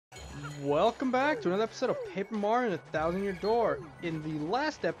Welcome back to another episode of Paper Mario and a Thousand Year Door. In the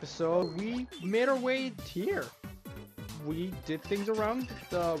last episode, we made our way here. We did things around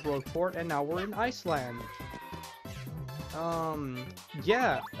the road port, and now we're in Iceland.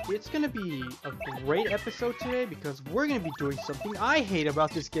 Yeah, it's gonna be a great episode today because we're gonna be doing something I hate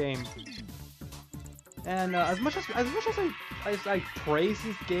about this game. And as much as I praise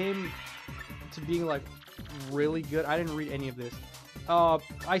this game to being like really good, I didn't read any of this.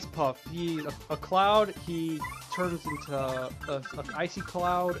 Ice Puff. He's a cloud. He turns into an icy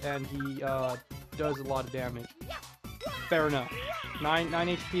cloud, and he does a lot of damage. Fair enough. 9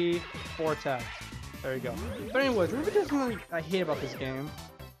 HP, 4 attacks. There you go. But anyways, remember this one I hate about this game.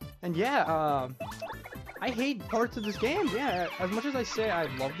 And yeah, I hate parts of this game. Yeah, as much as I say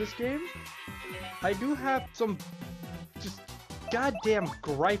I love this game, I do have some just goddamn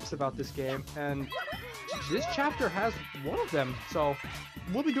gripes about this game, and this chapter has one of them, so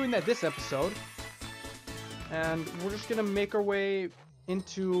we'll be doing that this episode. And we're just gonna make our way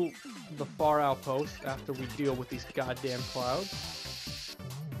into the far outpost after we deal with these goddamn clouds.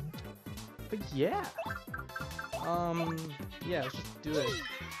 But yeah. Yeah, let's just do this.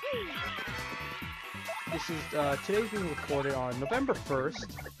 This is, today's being recorded on November 1st,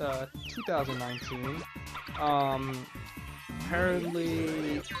 2019.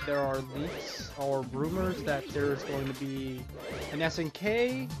 Apparently, there are leaks or rumors that there's going to be an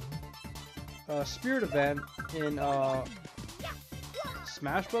SNK Spirit event in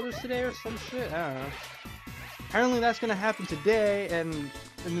Smash Brothers today or some shit. I don't know. Apparently, that's going to happen today, and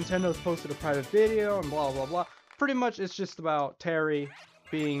Nintendo's posted a private video and blah blah blah. Pretty much, it's just about Terry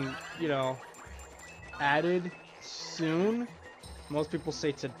being, you know, added soon. Most people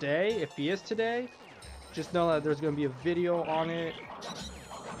say today, if he is today. Just know that there's going to be a video on it,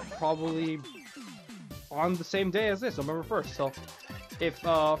 probably on the same day as this, November 1st. So, if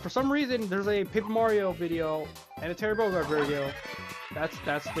for some reason there's a Paper Mario video and a Terry Bogard video, that's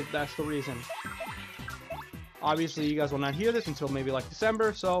the reason. Obviously, you guys will not hear this until maybe like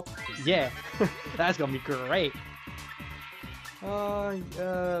December. So, yeah, that's gonna be great.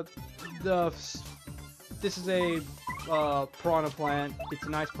 This is a piranha plant. It's a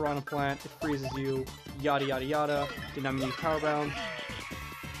nice piranha plant. It freezes you. Yada yada yada. Did not mean to use power bound.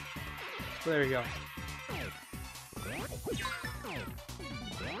 So there you go.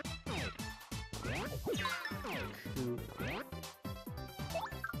 Cool.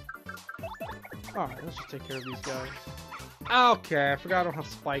 Alright, let's just take care of these guys. Okay, I forgot I don't have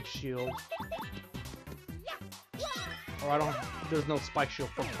spike shield. Or I don't. There's no spike shield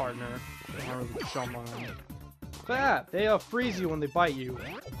for partner. I don't really jump on them. But yeah, they freeze you when they bite you.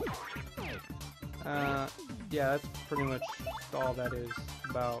 Yeah, that's pretty much all that is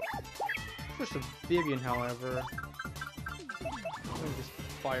about. Just a Vivian, however. Let me just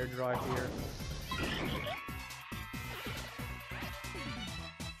fire drive here.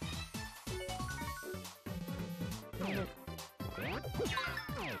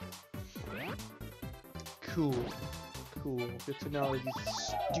 Cool. Cool. Good to know that these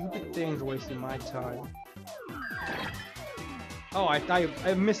stupid things are wasting my time. Oh, I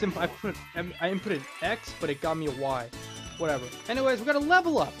missed him. I inputted X, but it got me a Y. Whatever. Anyways, we got a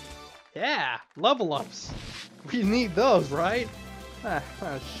level up. Yeah, level ups. We need those, right? Ah,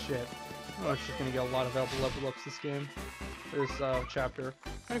 shit. I'm just gonna get a lot of level ups this game. This chapter.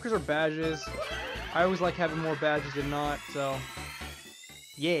 And of course, our badges. I always like having more badges than not. So,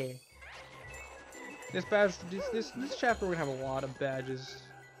 yeah. This chapter we're gonna have a lot of badges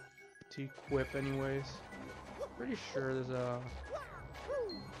to equip, anyways. Pretty sure there's a.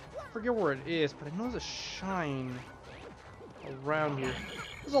 I forget where it is, but I know there's a shine around here.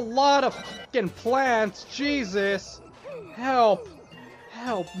 There's a lot of fucking plants. Jesus, help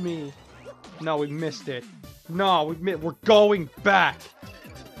me! No, we missed it. No, we're going back.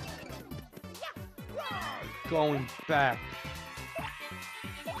 Going back.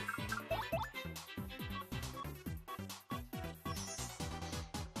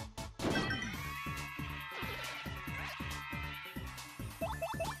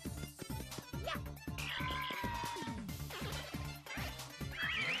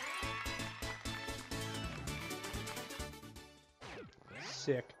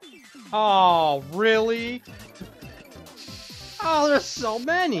 Sick. Oh, really? Oh, there's so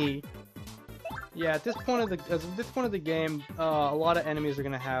many. Yeah, at this point of the game, a lot of enemies are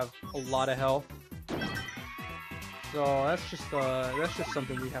gonna have a lot of health. So that's just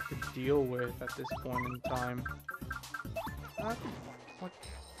something we have to deal with at this point in time. What?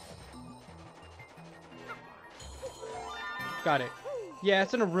 Got it. Yeah,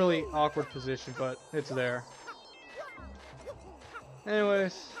 it's in a really awkward position, but it's there.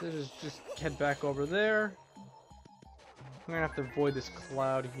 Anyways, let's just head back over there. We're gonna have to avoid this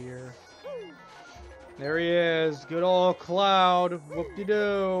cloud here. There he is, good old Cloud.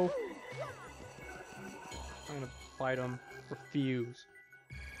 Whoop-de-doo. I'm gonna fight him. Refuse.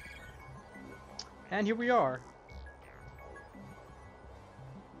 And here we are.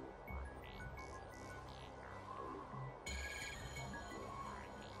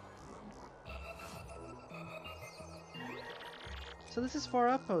 So this is Far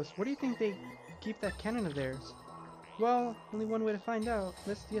Outpost. Where do you think they keep that cannon of theirs? Well, only one way to find out.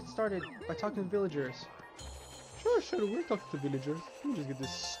 Let's get started by talking to the villagers. Sure, we'll talk to the villagers. Let me just get this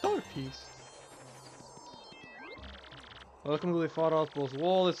star piece. Welcome to the Far Outpost.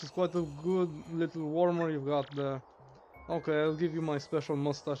 Whoa, this is quite a good little warmer you've got there. Okay, I'll give you my special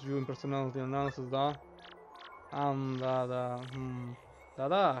mustache viewing personality analysis, da. Da,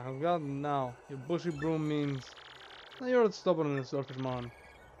 I've got it now. Your bushy broom means you're a stubborn and selfish man.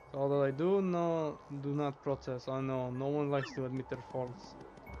 All that I do not protest. I know, no one likes to admit their faults.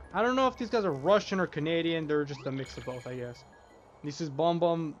 I don't know if these guys are Russian or Canadian, they're just a mix of both, I guess. This is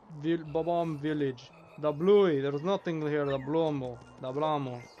Bob-omb village. The Bluey, there's nothing here, the Blombo. The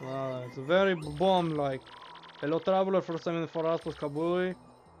Blamo. It's very bomb-like. Hello traveler, first time in the Far Outpost Kabui.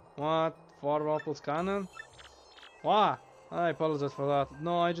 What? Far Outpost Cannon? What? I apologize for that.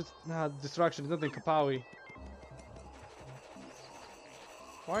 No, I just had distraction, nothing Kapawi.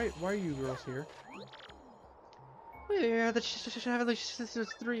 Why are you girls here? We are the Sisters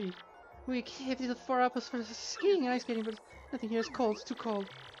 3. We came to the Far Outpost for skiing and ice skating, but nothing here is cold. It's too cold.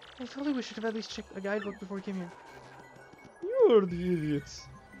 I totally wish we should have at least checked a guidebook before we came here. You're the idiots.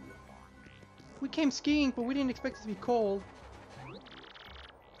 We came skiing, but we didn't expect it to be cold.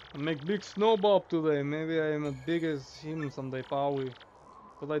 I make big snowball today. Maybe I am as big as him someday, Pawi.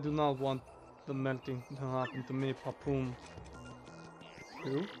 But I do not want the melting to happen to me, Papoom.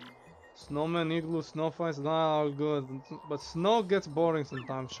 You? Snowman, igloo, snow fights, not all good, but snow gets boring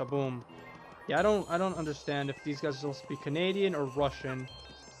sometimes. Shaboom. Yeah, I don't understand if these guys are supposed to be Canadian or Russian.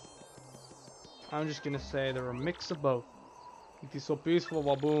 I'm just gonna say they're a mix of both. It is so peaceful,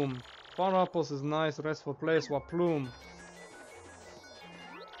 waboom. Far Outpost is nice, restful place, waploom.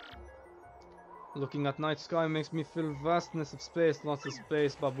 Looking at night sky makes me feel vastness of space, lots of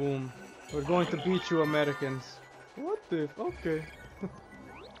space, baboom. We're going to beat you, Americans. What the? Okay.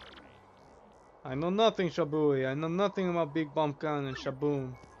 I know nothing, Shabui. I know nothing about Big Bomb Cannon,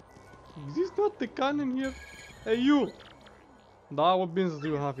 Shaboom. Is this not the cannon here? Hey, you! Da, what business do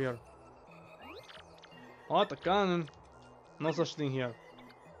you have here? What, a cannon? No such thing here.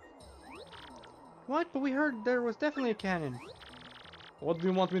 What? But we heard there was definitely a cannon. What do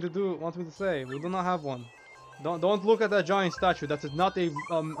you want me to do? Want me to say? We do not have one. Don't look at that giant statue. That is not a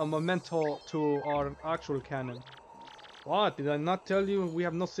memento to our actual cannon. What? Did I not tell you we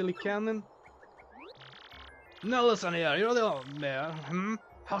have no silly cannon? Now listen here, you're the old mayor,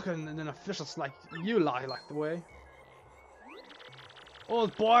 How can an official like you lie like the way?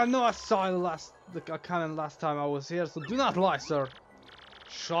 Old boy, I know I saw the cannon last time I was here, so do not lie, sir.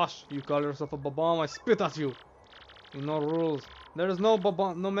 Shush, you call yourself a Bob-omb, I spit at you. You know rules. There is no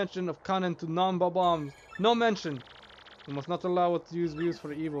mention of cannon to non-Bob-ombs. No mention. You must not allow it to be used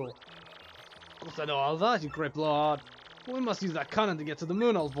for evil. Of course I know all that, you great blood. We must use that cannon to get to the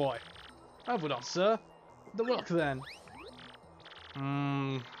moon, old boy. I would not, sir. The work then.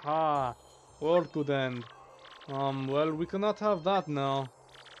 Work could end. Well, we cannot have that now.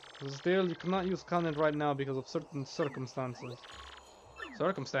 Still, you cannot use cannon right now because of certain circumstances.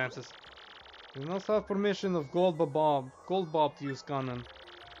 Circumstances? You must have permission of Gold Bob to use cannon.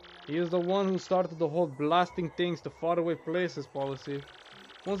 He is the one who started the whole blasting things to faraway places policy.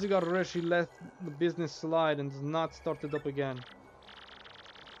 Once he got rich, he let the business slide and has not started up again.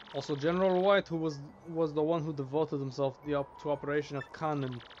 Also, General White, who was the one who devoted himself to operation of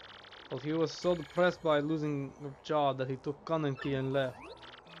cannon, but he was so depressed by losing a job that he took cannon key and left.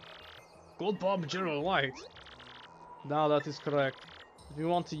 Gold Bob General White. Now that is correct. If you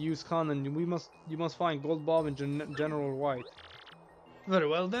want to use cannon, you must find Gold Bob and General White. Very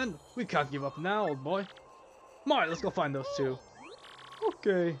well then, we can't give up now, old boy. Alright, let's go find those two.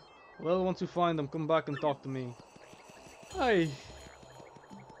 Okay. Well, once you find them, come back and talk to me.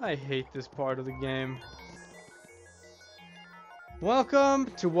 I hate this part of the game. Welcome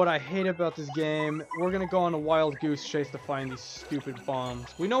to what I hate about this game. We're gonna go on a wild goose chase to find these stupid bombs.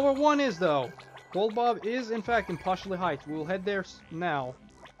 We know where one is though. Gold Bob is in fact in Poshley Heights. We'll head there now.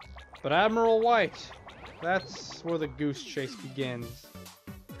 But Admiral White, that's where the goose chase begins.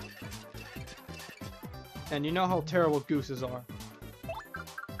 And you know how terrible gooses are.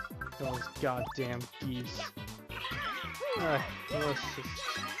 Those goddamn geese. Let's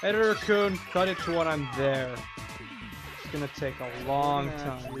just... Editor-kun, cut it to when I'm there. It's gonna take a long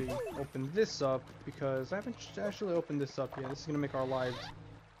time. Open this up, because I haven't actually opened this up yet. This is gonna make our lives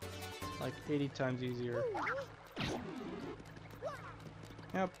like 80 times easier.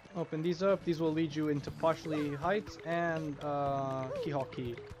 Yep, open these up. These will lead you into Partially Heights and Keyhole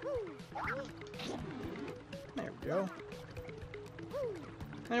Key. There we go.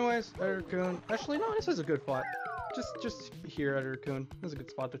 Anyways, Editor-kun. Actually, no, this is a good spot. Just here, Editor-kun. This is a good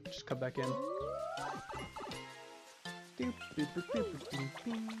spot to just come back in. I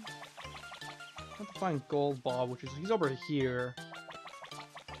have to find Gold Bob, which is he's over here.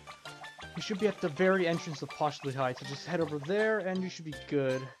 You should be at the very entrance of Partially Heights. So just head over there, and you should be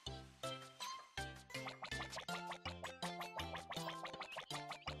good.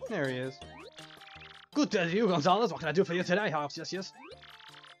 There he is. Good day to you, Gonzalez. What can I do for you today, Hobbs? Yes.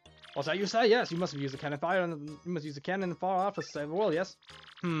 What's that you say? Yes, you must have used the cannon fire, and you must use the cannon far off to save the world. Yes.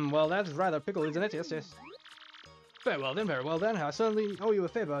 Well, that's rather pickle, isn't it? Yes. Very well then. I certainly owe you a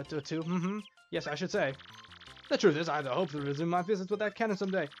favor or two. Yes, I should say. The truth is, I hope to resume my visits with that cannon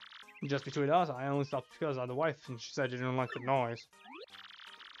someday. Just between us, I only stopped because of the wife, and she said she didn't like the noise.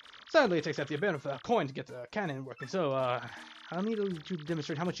 Sadly, it takes after a bit of a coin to get the cannon working, so, I'll need you to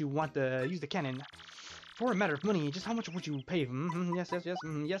demonstrate how much you want to use the cannon. For a matter of money, just how much would you pay? Yes.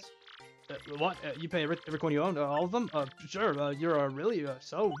 What? You pay every coin you own? All of them? Sure, you're, really?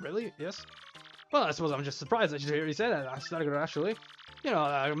 Really? Yes. Well, I suppose I'm just surprised that you already said that. I started actually. You know,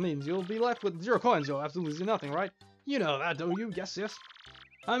 that means you'll be left with 0 coins. You'll absolutely do nothing, right? You know that, don't you? Yes.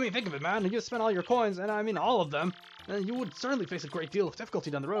 I mean, think of it, man. You spent all your coins, and I mean all of them, and you would certainly face a great deal of difficulty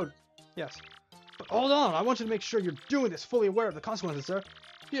down the road. Yes. But hold on, I want you to make sure you're doing this fully aware of the consequences, sir.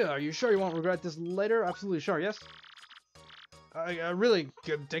 Yeah, are you sure you won't regret this later? Absolutely sure, yes? I really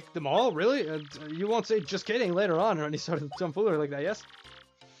could take them all, really? You won't say just kidding later on or any sort of tomfoolery like that, yes?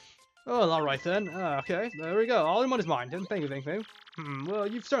 Oh, alright then. Okay, there we go. All your money's mine. Thank you. Well,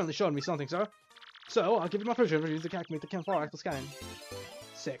 you've certainly shown me something, sir. So, I'll give you my permission to use the calculator to far the scanning.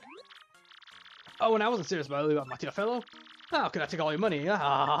 Sick. Oh, and I wasn't serious about my dear fellow. How could I take all your money?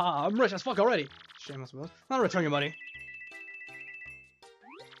 I'm rich as fuck already. Shame, I suppose. I'll return your money.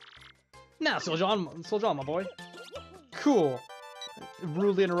 Now, soldier on, my boy. Cool.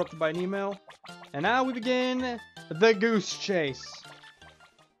 Rudely interrupted by an email. And now we begin the goose chase.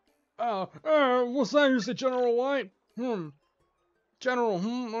 What's that you say, General White? General,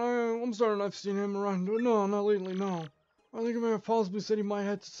 I'm certain I've seen him around. No, not lately, no. I think he may have possibly said he might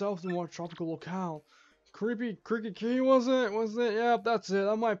head south in what tropical locale. Creepy Key, was it? Yep, that's it.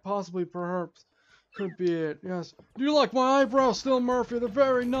 That might possibly, perhaps, could be it, yes. Do you like my eyebrows still, Murphy? They're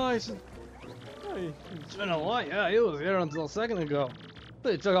very nice. Hey, General White, yeah, he was here until a second ago.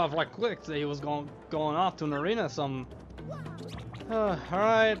 He took off right quick, said he was going off to an arena or something.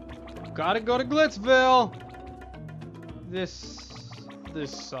 Alright. Gotta go to Glitzville! This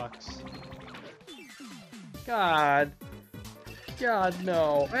sucks. God,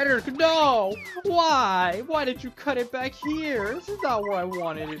 no. Editor, no! Why? Why did you cut it back here? This is not where I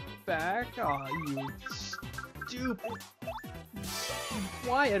wanted it back. Aw, you stupid.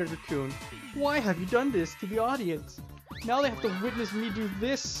 Why, Editor-kun? Why have you done this to the audience? Now they have to witness me do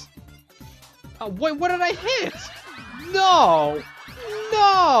this. Wait, what did I hit? No!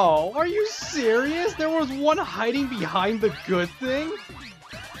 No! Are you serious? There was one hiding behind the good thing?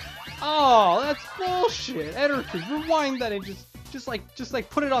 Oh, that's bullshit. Editor, rewind that and just like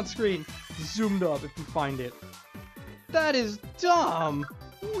put it on screen. Zoomed up if you find it. That is dumb.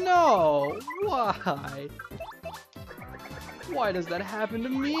 No. Why? Why does that happen to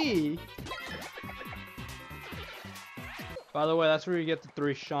me? By the way, that's where you get the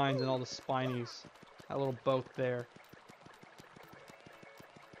 3 shines and all the spinies. That little boat there.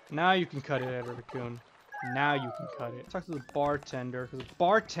 Now you can cut it, Editor-kun. Now you can cut it. Talk to the bartender, because the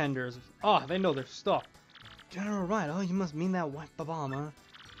bartenders, they know their stuff. General Wright, oh, you must mean that white Bob-omb, huh?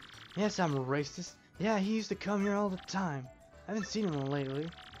 Yes, I'm a racist. Yeah, he used to come here all the time. I haven't seen him lately.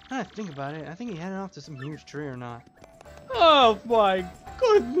 Now I think about it, I think he headed off to some huge tree or not. Oh my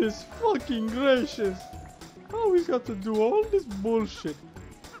goodness fucking gracious. Always got to do all this bullshit.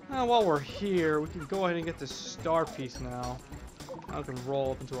 Now while we're here, we can go ahead and get this star piece now. I can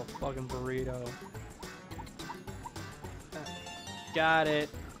roll up into a fucking burrito. Got it.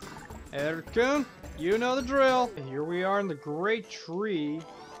 Editor-kun, you know the drill. Here we are in the great tree.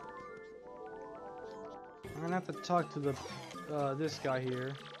 I'm gonna have to talk to the this guy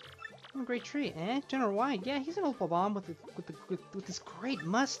here. Oh, great tree, eh? General White, yeah, he's an old Bob-omb with this great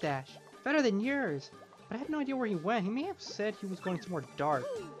mustache. Better than yours. But I have no idea where he went. He may have said he was going somewhere dark.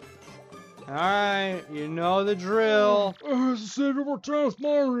 Alright, you know the drill. It's the savior of our towns,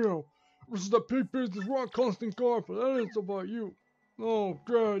 Mario. This is the pig business, rock constant guard, but that ain't about you. Oh,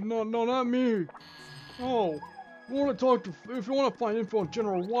 God, no, not me. Oh, if you want to find info on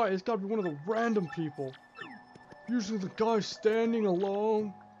General White, it's gotta be one of the random people. Usually the guy standing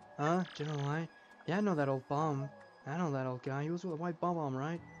alone. Huh? General White? Yeah, I know that old bum. I know that old guy. He was with the white Bob-omb,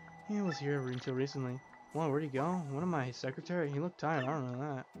 right? He was here until recently. Well, where'd he go? One of my secretary? He looked tired, I don't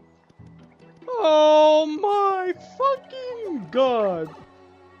know that. Oh my fucking god!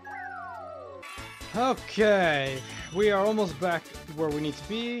 Okay, we are almost back where we need to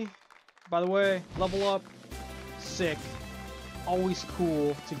be. By the way, level up. Sick. Always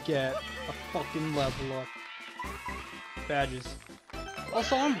cool to get a fucking level up. Badges.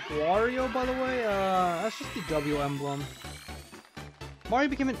 Also, I'm Wario, by the way. That's just the W emblem. Mario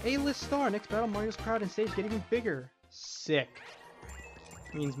became an A-list star. Next battle, Mario's crowd and stage get even bigger. Sick.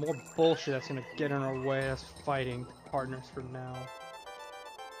 Means more bullshit that's gonna get in our way as fighting partners for now.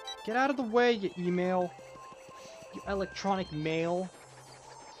 Get out of the way, you email. You electronic mail.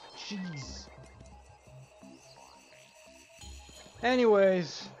 Jeez.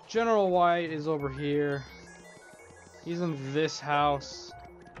 Anyways, General White is over here. He's in this house.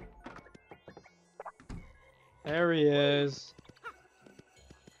 There he is.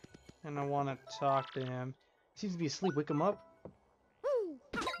 And I want to talk to him. He seems to be asleep. Wake him up.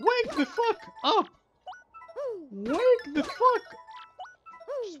 Wake the fuck up! Wake the fuck!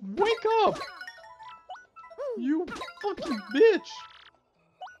 Just wake up! You fucking bitch!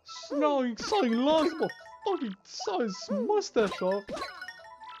 Sawing lungs, but fucking saw his mustache off.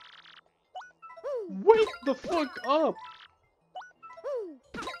 Wake the fuck up!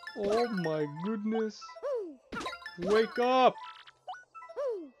 Oh my goodness. Wake up!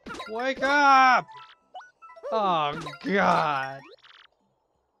 Wake up! Oh god!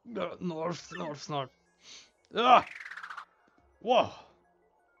 North. Ah! Whoa!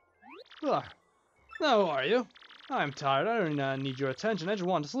 Ah. Now, who are you? I'm tired. I don't need your attention. I just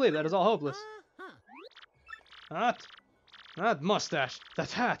want to sleep. That is all hopeless. That mustache,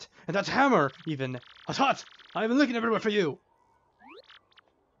 that hat, and that hammer, even. Hot! I've been looking everywhere for you.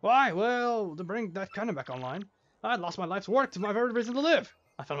 Why? Well, to bring that cannon back online. I'd lost my life's work to my very reason to live.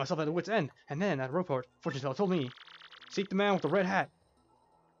 I found myself at a wit's end, and then at a report, fortune teller told me, seek the man with the red hat.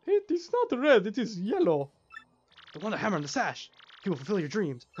 It is not red, it is yellow. The one that hammer in the sash. He will fulfill your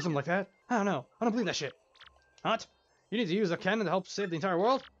dreams, or something like that. I don't know. I don't believe that shit. What? You need to use a cannon to help save the entire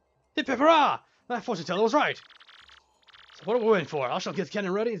world? Hip hip hurrah! That fortune teller was right. So what are we waiting for? I shall get the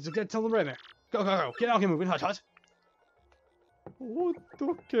cannon ready to tell them right. Go. Get out here moving, hut. What?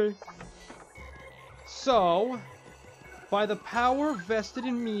 Okay. So, by the power vested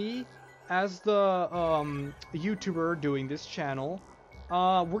in me as the YouTuber doing this channel,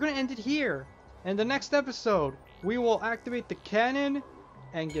 we're gonna end it here. In the next episode, we will activate the cannon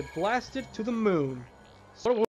and get blasted to the moon. So